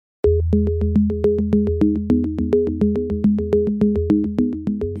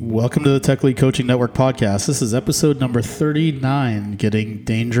welcome to the Tech Lead Coaching Network podcast. This is episode number 39, getting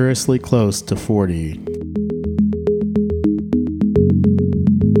dangerously close to 40.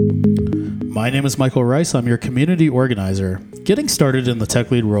 My name is Michael Rice. I'm your community organizer. Getting started in the tech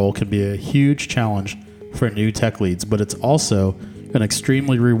lead role can be a huge challenge for new tech leads, but it's also an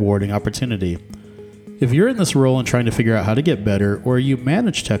extremely rewarding opportunity. If you're in this role and trying to figure out how to get better, or you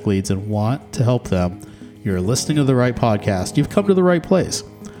manage tech leads and want to help them, you're listening to the right podcast. You've come to the right place.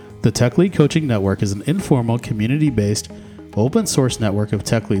 The Tech Lead Coaching Network is an informal, community-based, open-source network of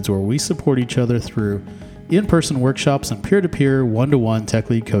tech leads where we support each other through in-person workshops and peer-to-peer, one-to-one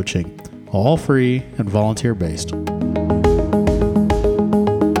tech lead coaching, all free and volunteer-based.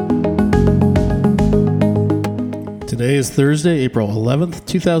 Today is Thursday, April 11th,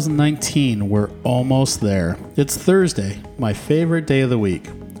 2019. We're almost there. It's Thursday, my favorite day of the week.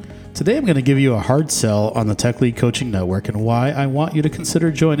 Today I'm going to give you a hard sell on the Tech Lead Coaching Network and why I want you to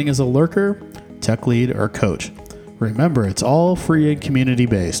consider joining as a lurker, tech lead, or coach. Remember, it's all free and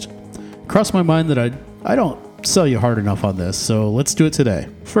community-based. It crossed my mind that I don't sell you hard enough on this, so let's do it today.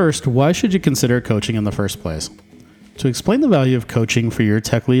 First, why should you consider coaching in the first place? To explain the value of coaching for your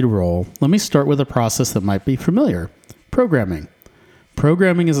tech lead role, let me start with a process that might be familiar: programming.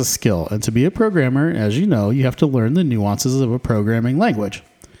 Programming is a skill, and to be a programmer, as you know, you have to learn the nuances of a programming language.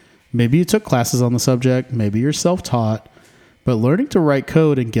 Maybe you took classes on the subject, maybe you're self-taught, but learning to write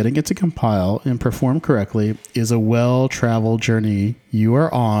code and getting it to compile and perform correctly is a well-traveled journey you are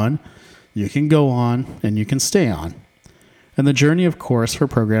on, you can go on, and you can stay on. And the journey, of course, for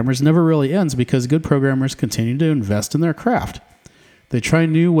programmers never really ends because good programmers continue to invest in their craft. They try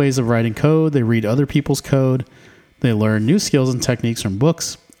new ways of writing code, they read other people's code, they learn new skills and techniques from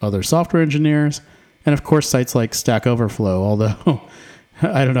books, other software engineers, and of course sites like Stack Overflow, although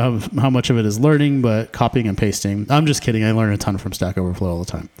I don't know how much of it is learning, but copying and pasting. I'm just kidding. I learn a ton from Stack Overflow all the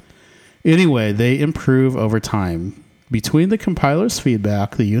time. Anyway, they improve over time. Between the compiler's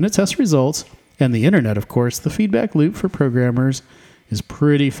feedback, the unit test results, and the internet, of course, the feedback loop for programmers is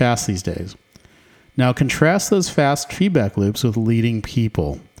pretty fast these days. Now, contrast those fast feedback loops with leading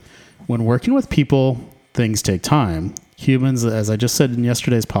people. When working with people, things take time. Humans, as I just said in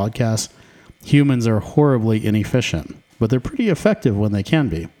yesterday's podcast, humans are horribly inefficient, but they're pretty effective when they can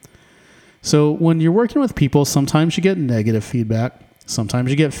be. So when you're working with people, sometimes you get negative feedback. Sometimes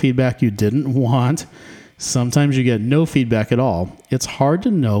you get feedback you didn't want. Sometimes you get no feedback at all. It's hard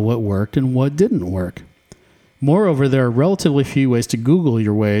to know what worked and what didn't work. Moreover, there are relatively few ways to Google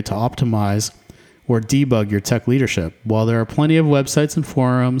your way to optimize or debug your tech leadership. While there are plenty of websites and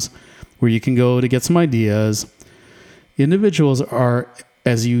forums where you can go to get some ideas, individuals are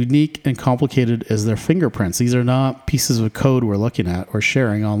as unique and complicated as their fingerprints. These are not pieces of code we're looking at or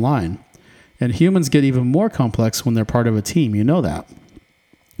sharing online. And humans get even more complex when they're part of a team. You know that.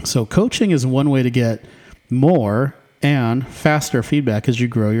 So coaching is one way to get more and faster feedback as you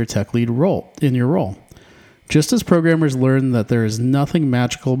grow your tech lead role in your role. Just as programmers learn that there is nothing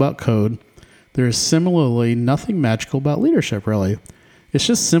magical about code, there is similarly nothing magical about leadership, really. It's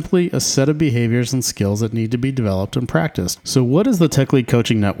just simply a set of behaviors and skills that need to be developed and practiced. So what is the Tech Lead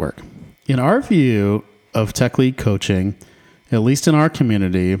Coaching Network? In our view of tech lead coaching, at least in our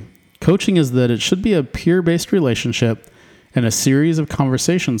community, coaching is that it should be a peer-based relationship and a series of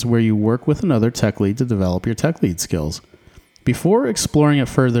conversations where you work with another tech lead to develop your tech lead skills. Before exploring it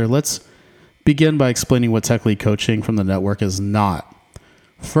further, let's begin by explaining what tech lead coaching from the network is not.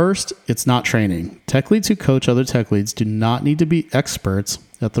 First, it's not training. Tech leads who coach other tech leads do not need to be experts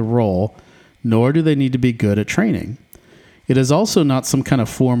at the role, nor do they need to be good at training. It is also not some kind of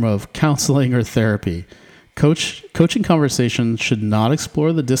form of counseling or therapy. Coaching conversations should not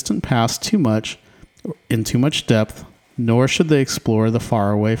explore the distant past too much in too much depth, nor should they explore the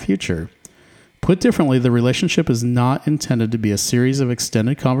faraway future. Put differently, the relationship is not intended to be a series of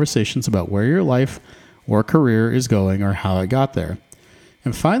extended conversations about where your life or career is going or how it got there.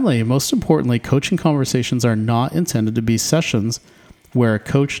 And finally, most importantly, coaching conversations are not intended to be sessions where a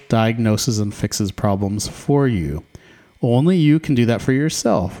coach diagnoses and fixes problems for you. Only you can do that for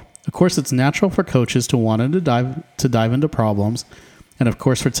yourself. Of course, it's natural for coaches to want to dive into problems, and of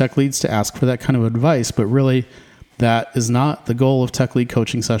course for tech leads to ask for that kind of advice, but really that is not the goal of tech lead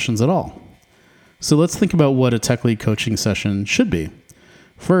coaching sessions at all. So let's think about what a tech lead coaching session should be.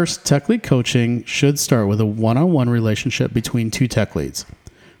 First, tech lead coaching should start with a one-on-one relationship between two tech leads.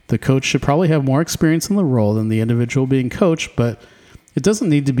 The coach should probably have more experience in the role than the individual being coached, but it doesn't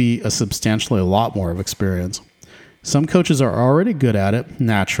need to be a substantially a lot more of experience. Some coaches are already good at it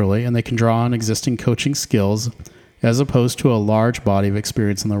naturally, and they can draw on existing coaching skills as opposed to a large body of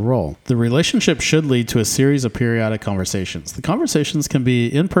experience in the role. The relationship should lead to a series of periodic conversations. The conversations can be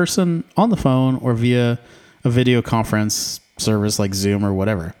in person, on the phone, or via a video conference service like Zoom or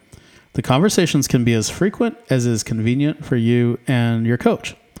whatever. The conversations can be as frequent as is convenient for you and your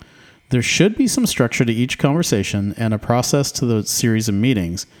coach. There should be some structure to each conversation and a process to the series of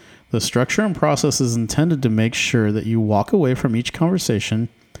meetings. The structure and process is intended to make sure that you walk away from each conversation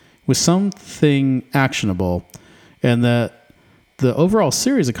with something actionable, and that the overall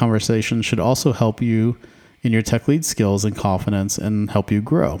series of conversations should also help you in your tech lead skills and confidence and help you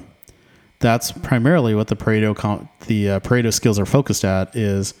grow. That's primarily what the Pareto skills are focused at,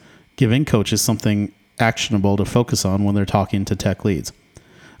 is giving coaches something actionable to focus on when they're talking to tech leads.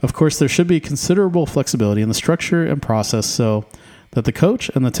 Of course, there should be considerable flexibility in the structure and process so that the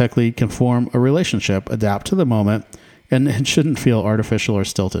coach and the tech lead can form a relationship, adapt to the moment, and it shouldn't feel artificial or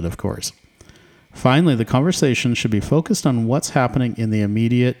stilted, of course. Finally, the conversation should be focused on what's happening in the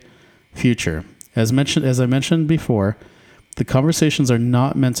immediate future. As I mentioned before, the conversations are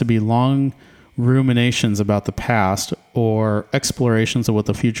not meant to be long ruminations about the past or explorations of what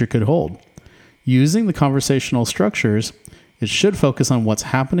the future could hold. Using the conversational structures, it should focus on what's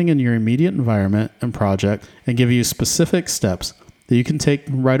happening in your immediate environment and project and give you specific steps that you can take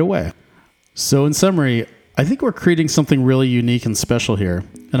right away. So in summary, I think we're creating something really unique and special here,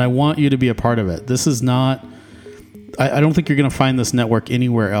 and I want you to be a part of it. This is not, I don't think you're going to find this network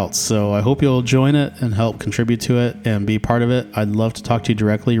anywhere else, so I hope you'll join it and help contribute to it and be part of it. I'd love to talk to you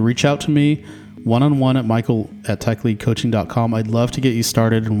directly. Reach out to me one-on-one at michael@techleadcoaching.com. I'd love to get you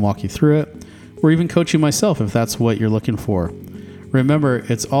started and walk you through it, or even coach you myself if that's what you're looking for. Remember,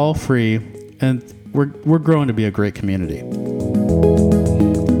 it's all free, and we're growing to be a great community.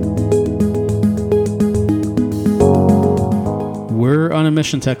 We're on a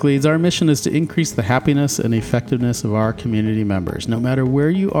mission, Tech Leads. Our mission is to increase the happiness and effectiveness of our community members. No matter where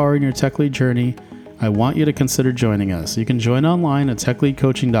you are in your tech lead journey, I want you to consider joining us. You can join online at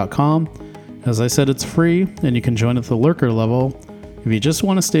techleadcoaching.com. As I said, it's free, and you can join at the lurker level if you just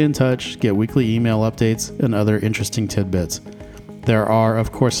want to stay in touch, get weekly email updates, and other interesting tidbits. There are,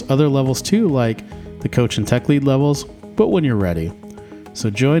 of course, other levels too, like the coach and tech lead levels, but when you're ready. So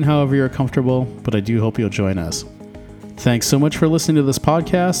join however you're comfortable, but I do hope you'll join us. Thanks so much for listening to this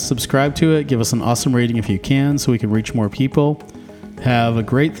podcast. Subscribe to it. Give us an awesome rating if you can so we can reach more people. Have a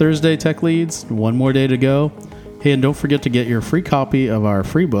great Thursday, Tech Leads. One more day to go. Hey, and don't forget to get your free copy of our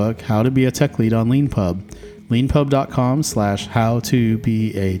free book, How to Be a Tech Lead on LeanPub.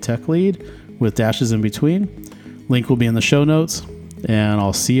 leanpub.com/howtobeatechlead with dashes in between. Link will be in the show notes, and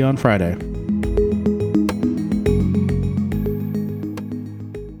I'll see you on Friday.